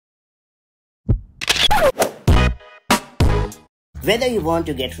Whether you want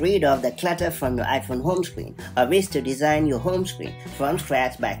to get rid of the clutter from your iPhone home screen or wish to design your home screen from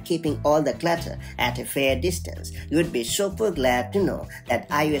scratch by keeping all the clutter at a fair distance, you would be super glad to know that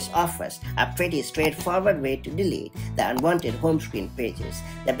iOS offers a pretty straightforward way to delete the unwanted home screen pages.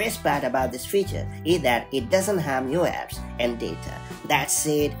 The best part about this feature is that it doesn't harm your apps and data. That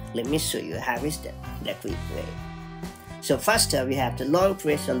said, let me show you how it's done the quick way. So first up, you have to long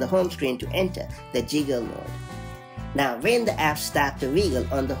press on the home screen to enter the jiggle mode. Now, when the apps start to wiggle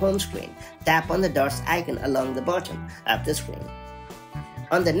on the home screen, tap on the dots icon along the bottom of the screen.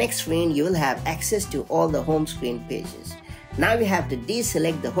 On the next screen, you will have access to all the home screen pages. Now you have to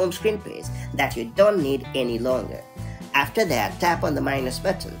deselect the home screen page that you don't need any longer. After that, tap on the minus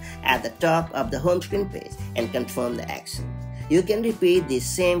button at the top of the home screen page and confirm the action. You can repeat these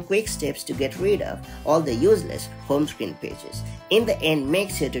same quick steps to get rid of all the useless home screen pages. In the end, make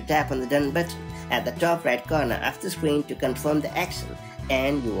sure to tap on the done button at the top right corner of the screen to confirm the action,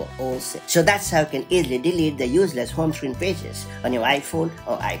 and you are all set. So that's how you can easily delete the useless home screen pages on your iPhone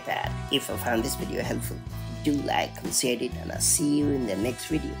or iPad. If you found this video helpful, do like and share it, and I'll see you in the next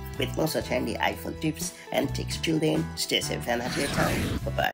video with more such handy iPhone tips and tricks. Till then, stay safe and have a good time. Bye-bye.